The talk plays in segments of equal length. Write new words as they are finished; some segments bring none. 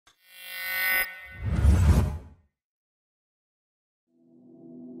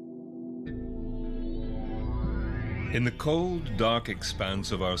In the cold, dark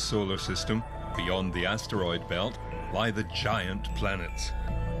expanse of our solar system, beyond the asteroid belt, lie the giant planets.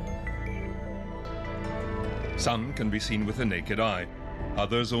 Some can be seen with the naked eye,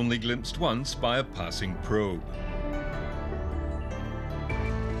 others only glimpsed once by a passing probe.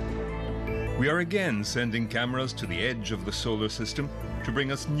 We are again sending cameras to the edge of the solar system to bring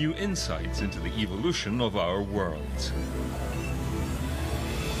us new insights into the evolution of our worlds.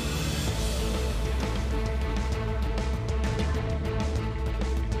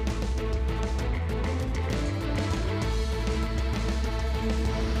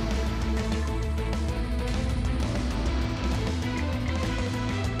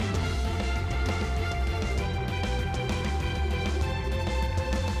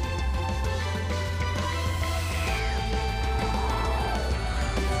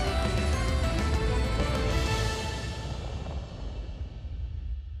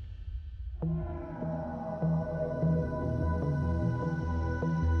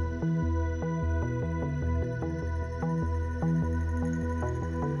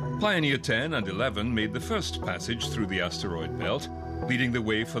 Pioneer 10 and 11 made the first passage through the asteroid belt, leading the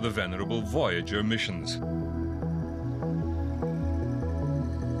way for the venerable Voyager missions.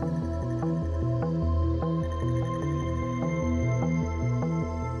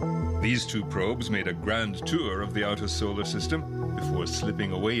 These two probes made a grand tour of the outer solar system before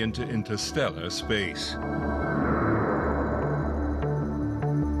slipping away into interstellar space.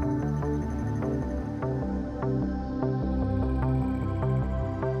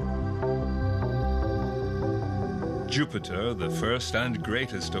 Jupiter, the first and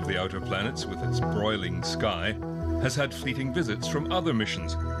greatest of the outer planets with its broiling sky, has had fleeting visits from other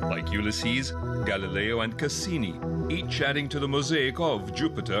missions, like Ulysses, Galileo and Cassini, each adding to the mosaic of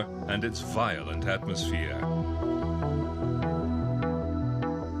Jupiter and its violent atmosphere.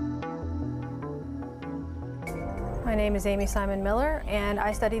 My name is Amy Simon Miller, and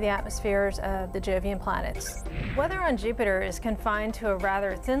I study the atmospheres of the Jovian planets. Weather on Jupiter is confined to a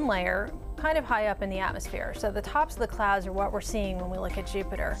rather thin layer, kind of high up in the atmosphere. So the tops of the clouds are what we're seeing when we look at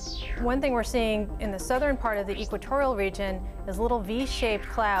Jupiter. One thing we're seeing in the southern part of the equatorial region is little V-shaped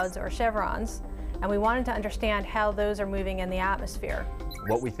clouds or chevrons, and we wanted to understand how those are moving in the atmosphere.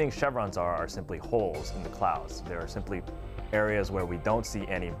 What we think chevrons are simply holes in the clouds. They're simply areas where we don't see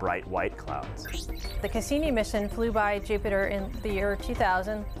any bright white clouds. The Cassini mission flew by Jupiter in the year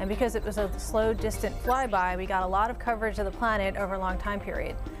 2000, and because it was a slow, distant flyby, we got a lot of coverage of the planet over a long time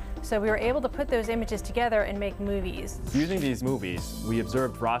period. So we were able to put those images together and make movies. Using these movies, we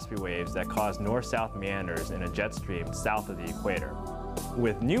observed Rossby waves that caused north-south meanders in a jet stream south of the equator.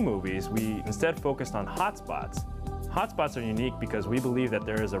 With new movies, we instead focused on hotspots. Hotspots are unique because we believe that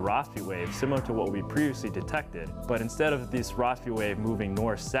there is a Rossby wave similar to what we previously detected, but instead of this Rossby wave moving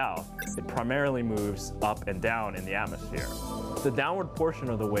north-south, it primarily moves up and down in the atmosphere. The downward portion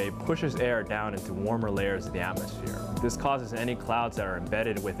of the wave pushes air down into warmer layers of the atmosphere. This causes any clouds that are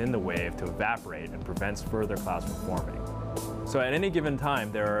embedded within the wave to evaporate and prevents further clouds from forming. So at any given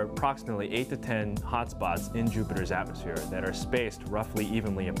time, there are approximately 8 to 10 hotspots in Jupiter's atmosphere that are spaced roughly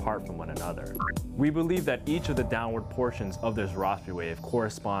evenly apart from one another. We believe that each of the downward portions of this Rossby wave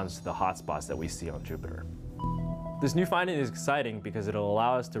corresponds to the hotspots that we see on Jupiter. This new finding is exciting because it'll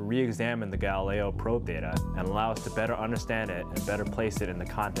allow us to re-examine the Galileo probe data and allow us to better understand it and better place it in the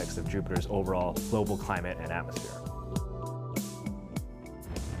context of Jupiter's overall global climate and atmosphere.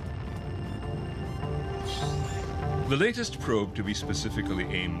 The latest probe to be specifically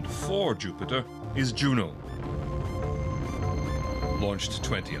aimed for Jupiter is Juno. Launched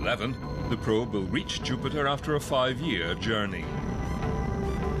 2011, the probe will reach Jupiter after a 5-year journey.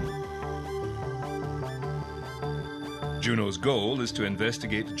 Juno's goal is to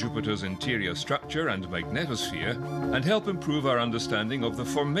investigate Jupiter's interior structure and magnetosphere and help improve our understanding of the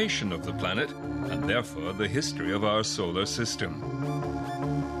formation of the planet and therefore the history of our solar system.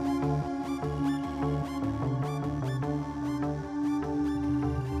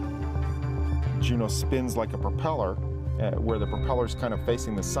 Juno spins like a propeller, where the propeller's kind of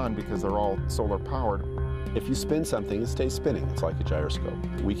facing the sun because they're all solar powered. If you spin something, it stays spinning. It's like a gyroscope.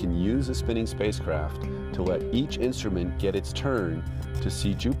 We can use a spinning spacecraft to let each instrument get its turn to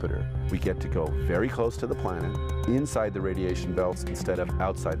see Jupiter. We get to go very close to the planet, inside the radiation belts instead of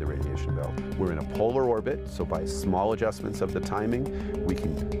outside the radiation belt. We're in a polar orbit, so by small adjustments of the timing, we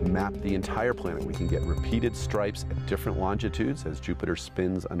can map the entire planet. We can get repeated stripes at different longitudes as Jupiter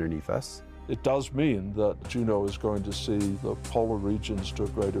spins underneath us. It does mean that Juno is going to see the polar regions to a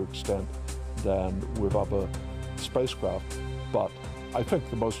greater extent than with other spacecraft. But I think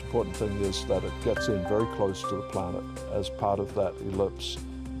the most important thing is that it gets in very close to the planet as part of that ellipse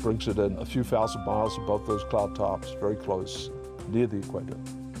brings it in a few thousand miles above those cloud tops, very close, near the equator.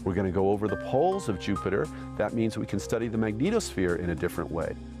 We're going to go over the poles of Jupiter. That means we can study the magnetosphere in a different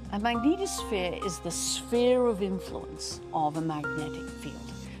way. A magnetosphere is the sphere of influence of a magnetic field.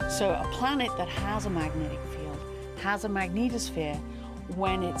 So a planet that has a magnetic field has a magnetosphere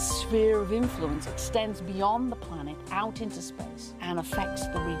when its sphere of influence extends beyond the planet out into space and affects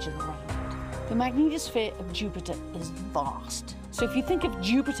the region around it. The magnetosphere of Jupiter is vast. So if you think of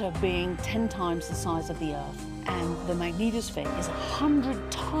Jupiter being 10 times the size of the Earth, and the magnetosphere is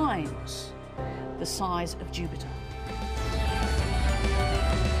 100 times the size of Jupiter.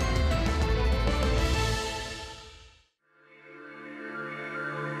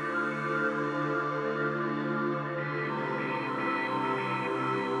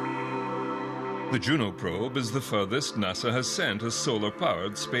 The Juno probe is the furthest NASA has sent a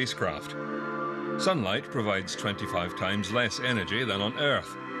solar-powered spacecraft. Sunlight provides 25 times less energy than on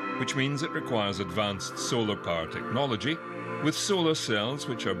Earth, which means it requires advanced solar power technology with solar cells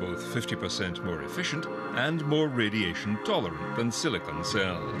which are both 50% more efficient and more radiation tolerant than silicon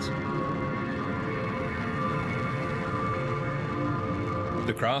cells.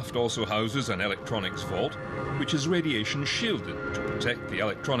 The craft also houses an electronics vault, which is radiation shielded to protect the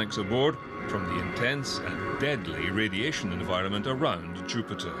electronics aboard from the intense and deadly radiation environment around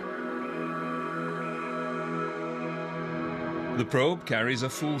Jupiter. The probe carries a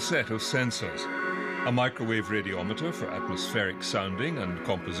full set of sensors: a microwave radiometer for atmospheric sounding and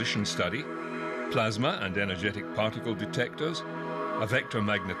composition study, plasma and energetic particle detectors, a vector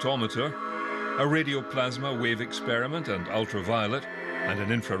magnetometer, a radioplasma wave experiment and ultraviolet, and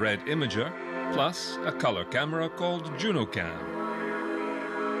an infrared imager, plus a color camera called JunoCam.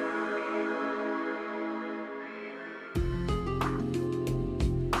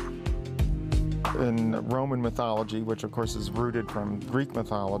 In Roman mythology, which of course is rooted from Greek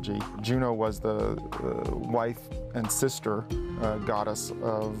mythology, Juno was the wife and sister goddess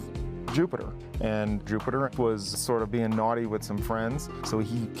of Jupiter. And Jupiter was sort of being naughty with some friends, so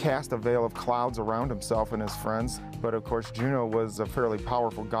he cast a veil of clouds around himself and his friends. But of course, Juno was a fairly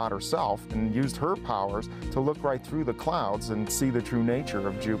powerful god herself and used her powers to look right through the clouds and see the true nature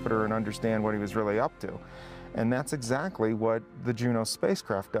of Jupiter and understand what he was really up to. And that's exactly what the Juno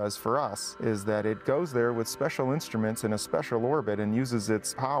spacecraft does for us, is that it goes there with special instruments in a special orbit and uses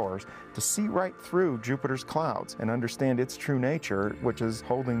its powers to see right through Jupiter's clouds and understand its true nature, which is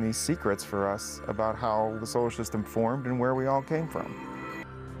holding these secrets for us about how the solar system formed and where we all came from.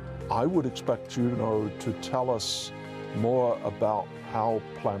 I would expect Juno to tell us more about how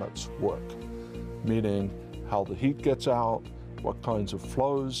planets work, meaning how the heat gets out, what kinds of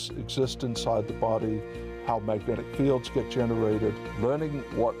flows exist inside the body, how magnetic fields get generated. Learning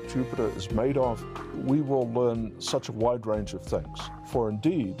what Jupiter is made of, we will learn such a wide range of things. For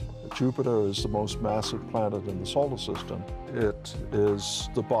indeed, Jupiter is the most massive planet in the solar system. It is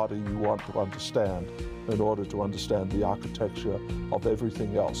the body you want to understand in order to understand the architecture of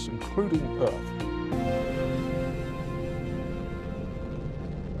everything else, including Earth.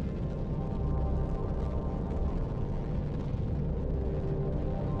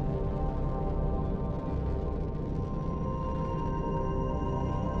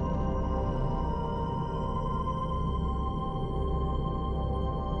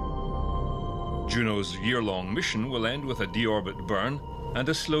 Juno's year-long mission will end with a deorbit burn and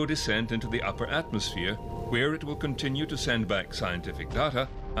a slow descent into the upper atmosphere, where it will continue to send back scientific data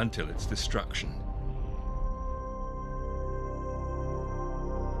until its destruction.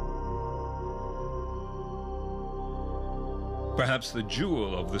 Perhaps the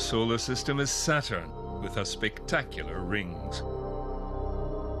jewel of the solar system is Saturn, with her spectacular rings.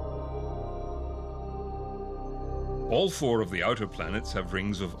 All four of the outer planets have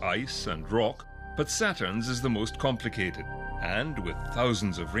rings of ice and rock, but Saturn's is the most complicated, and with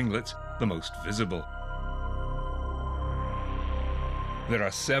thousands of ringlets, the most visible. There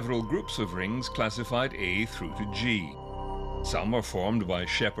are several groups of rings classified A through to G. Some are formed by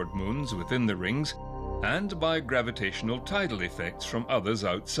shepherd moons within the rings, and by gravitational tidal effects from others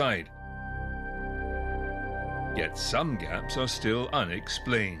outside. Yet some gaps are still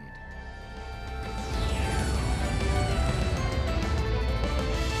unexplained.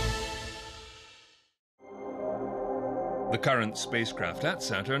 The current spacecraft at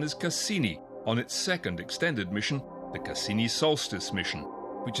Saturn is Cassini, on its second extended mission, the Cassini Solstice mission,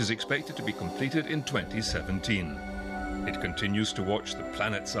 which is expected to be completed in 2017. It continues to watch the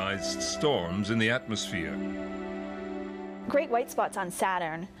planet-sized storms in the atmosphere. Great white spots on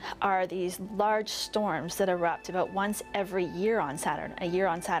Saturn are these large storms that erupt about once every year on Saturn. A year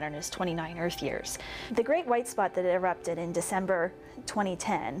on Saturn is 29 Earth years. The great white spot that erupted in December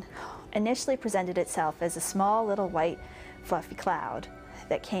 2010 initially presented itself as a small little white fluffy cloud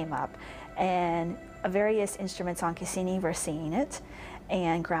that came up, and various instruments on Cassini were seeing it,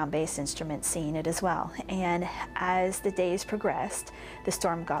 and ground-based instruments seeing it as well. And as the days progressed, the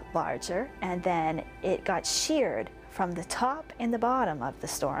storm got larger, and then it got sheared from the top and the bottom of the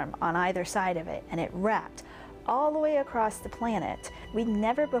storm on either side of it, and it wrapped all the way across the planet. We'd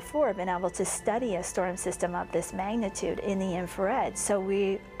never before been able to study a storm system of this magnitude in the infrared, so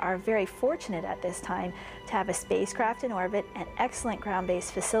we are very fortunate at this time to have a spacecraft in orbit and excellent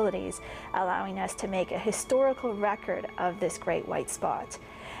ground-based facilities, allowing us to make a historical record of this great white spot.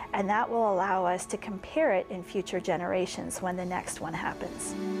 And that will allow us to compare it in future generations when the next one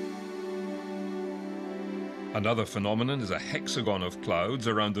happens. Another phenomenon is a hexagon of clouds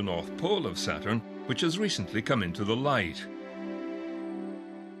around the North Pole of Saturn, which has recently come into the light.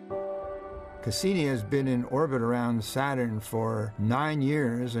 Cassini has been in orbit around Saturn for 9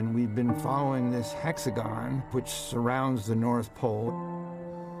 years, and we've been following this hexagon which surrounds the North Pole.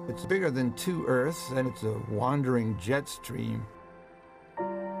 It's bigger than 2 Earths, and it's a wandering jet stream.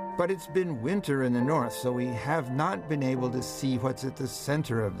 But it's been winter in the north, so we have not been able to see what's at the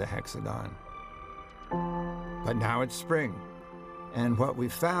center of the hexagon. But now it's spring, and what we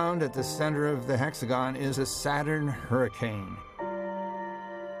found at the center of the hexagon is a Saturn hurricane.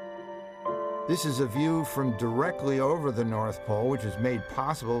 This is a view from directly over the North Pole, which is made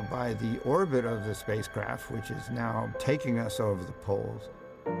possible by the orbit of the spacecraft, which is now taking us over the poles.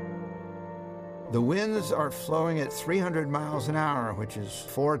 The winds are flowing at 300 miles an hour, which is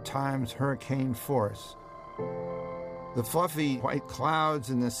 4 times hurricane force. The fluffy white clouds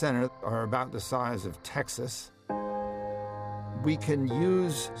in the center are about the size of Texas. We can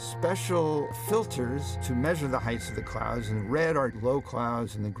use special filters to measure the heights of the clouds, and red are low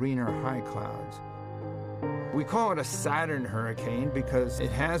clouds and the green are high clouds. We call it a Saturn hurricane because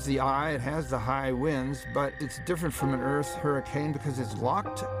it has the eye, it has the high winds, but it's different from an Earth hurricane because it's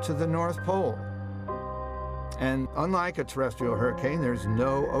locked to the North Pole. And unlike a terrestrial hurricane, there's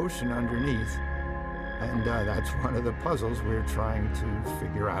no ocean underneath. And that's one of the puzzles we're trying to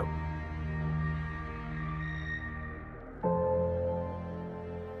figure out.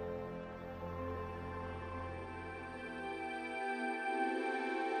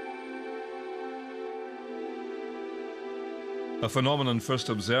 A phenomenon first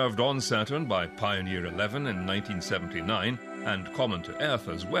observed on Saturn by Pioneer 11 in 1979, and common to Earth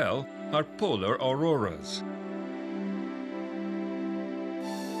as well, are polar auroras.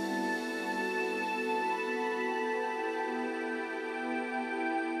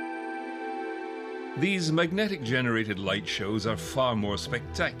 These magnetic-generated light shows are far more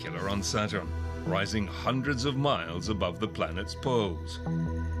spectacular on Saturn, rising hundreds of miles above the planet's poles.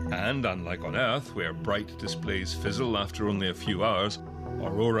 And unlike on Earth, where bright displays fizzle after only a few hours,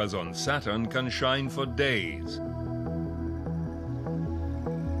 auroras on Saturn can shine for days.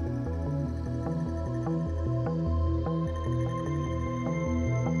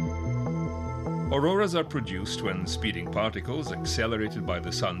 Auroras are produced when speeding particles, accelerated by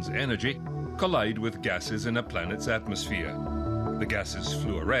the sun's energy, collide with gases in a planet's atmosphere. The gases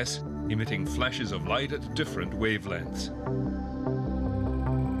fluoresce, emitting flashes of light at different wavelengths.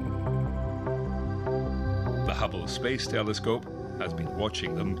 The Hubble Space Telescope has been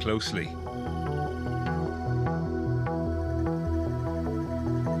watching them closely.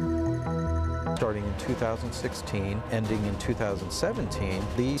 Starting in 2016, ending in 2017,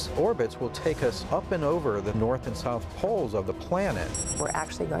 these orbits will take us up and over the north and south poles of the planet. We're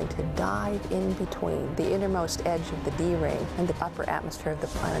actually going to dive in between the innermost edge of the D-ring and the upper atmosphere of the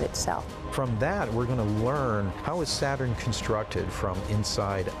planet itself. From that, we're going to learn how is Saturn constructed from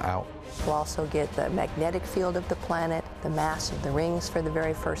inside out. We'll also get the magnetic field of the planet, the mass of the rings for the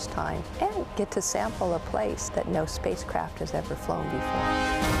very first time, and get to sample a place that no spacecraft has ever flown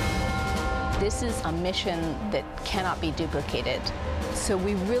before. This is a mission that cannot be duplicated. So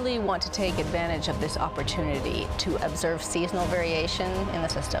we really want to take advantage of this opportunity to observe seasonal variation in the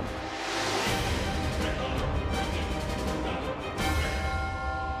system.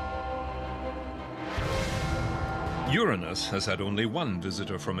 Uranus has had only one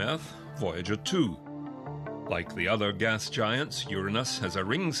visitor from Earth, Voyager 2. Like the other gas giants, Uranus has a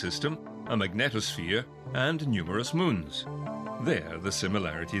ring system, a magnetosphere, and numerous moons. There the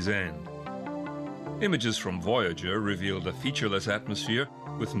similarities end. Images from Voyager revealed a featureless atmosphere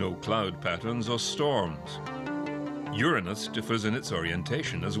with no cloud patterns or storms. Uranus differs in its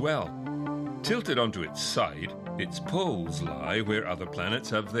orientation as well. Tilted onto its side, Its poles lie where other planets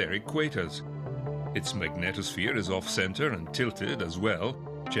have their equators. Its magnetosphere is off-center and tilted as well,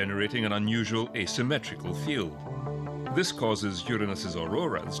 generating an unusual asymmetrical field. This causes Uranus's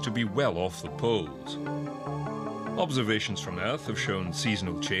auroras to be well off the poles. Observations from Earth have shown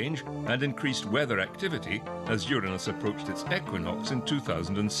seasonal change and increased weather activity as Uranus approached its equinox in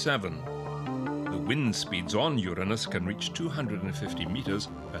 2007. The wind speeds on Uranus can reach 250 meters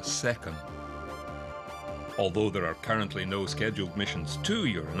per second. Although there are currently no scheduled missions to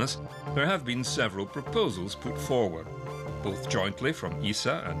Uranus, there have been several proposals put forward, both jointly from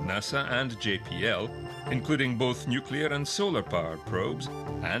ESA and NASA and JPL, including both nuclear and solar-powered probes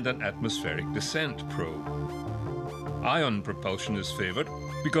and an atmospheric descent probe. Ion propulsion is favoured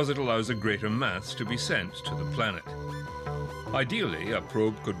because it allows a greater mass to be sent to the planet. Ideally, a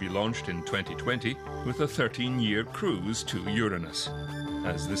probe could be launched in 2020 with a 13-year cruise to Uranus.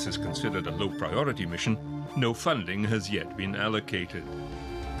 As this is considered a low-priority mission, no funding has yet been allocated.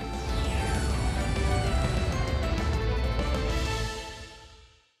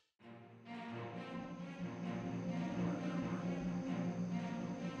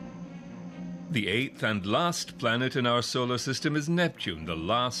 The eighth and last planet in our solar system is Neptune, the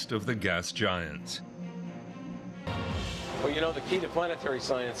last of the gas giants. Well, you know, the key to planetary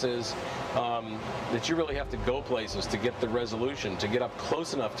science is that you really have to go places to get the resolution, to get up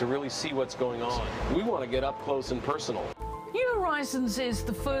close enough to really see what's going on. We want to get up close and personal. New Horizons is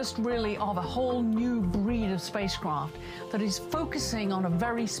the first really of a whole new breed of spacecraft that is focusing on a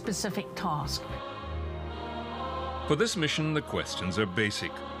very specific task. For this mission, the questions are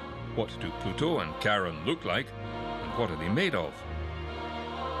basic. What do Pluto and Charon look like, and what are they made of?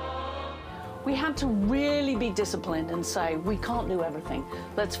 We had to really be disciplined and say, we can't do everything.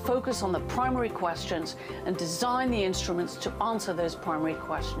 Let's focus on the primary questions and design the instruments to answer those primary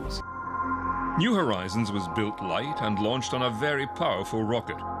questions. New Horizons was built light and launched on a very powerful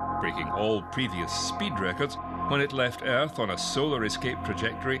rocket, breaking all previous speed records when it left Earth on a solar escape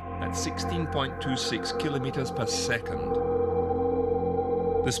trajectory at 16.26 kilometers per second.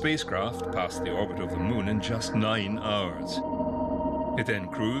 The spacecraft passed the orbit of the Moon in just 9 hours. It then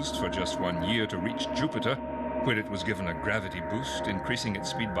cruised for just 1 year to reach Jupiter, where it was given a gravity boost, increasing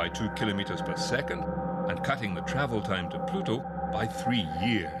its speed by 2 kilometers per second and cutting the travel time to Pluto by 3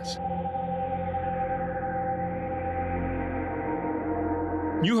 years.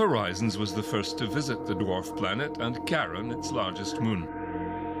 New Horizons was the first to visit the dwarf planet and Charon, its largest moon.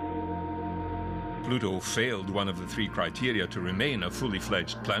 Pluto failed one of the 3 criteria to remain a fully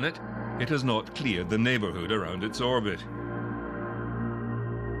fledged planet. It has not cleared the neighborhood around its orbit.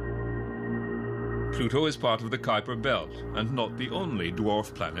 Pluto is part of the Kuiper belt and not the only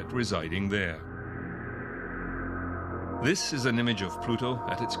dwarf planet residing there. This is an image of Pluto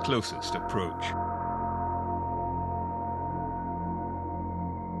at its closest approach.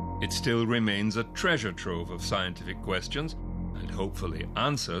 It still remains a treasure trove of scientific questions and hopefully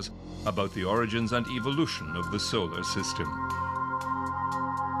answers about the origins and evolution of the solar system.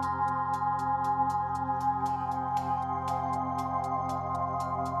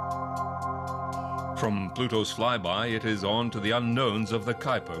 From Pluto's flyby, it is on to the unknowns of the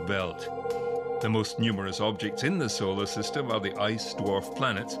Kuiper belt. The most numerous objects in the solar system are the ice dwarf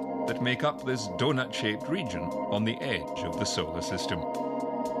planets that make up this donut-shaped region on the edge of the solar system.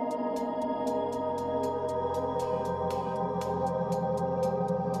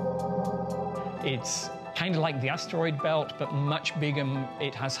 It's kind of like the asteroid belt, but much bigger.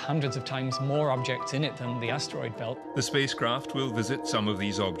 It has hundreds of times more objects in it than the asteroid belt. The spacecraft will visit some of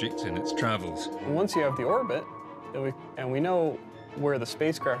these objects in its travels. Once you have the orbit, and we know where the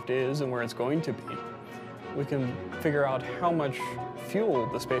spacecraft is and where it's going to be, we can figure out how much fuel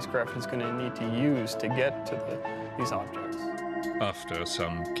the spacecraft is going to need to use to get to these objects. After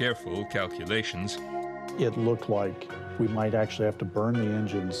some careful calculations, it looked like we might actually have to burn the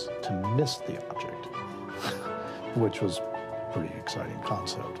engines to miss the object, which was a pretty exciting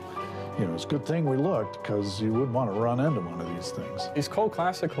concept. You know, it's a good thing we looked, because you wouldn't want to run into one of these things. These cold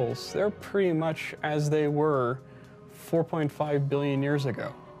classicals, they're pretty much as they were 4.5 billion years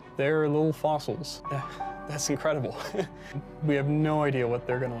ago. They're little fossils. That's incredible. We have no idea what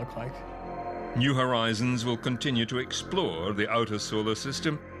they're going to look like. New Horizons will continue to explore the outer solar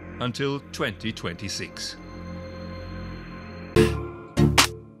system until 2026.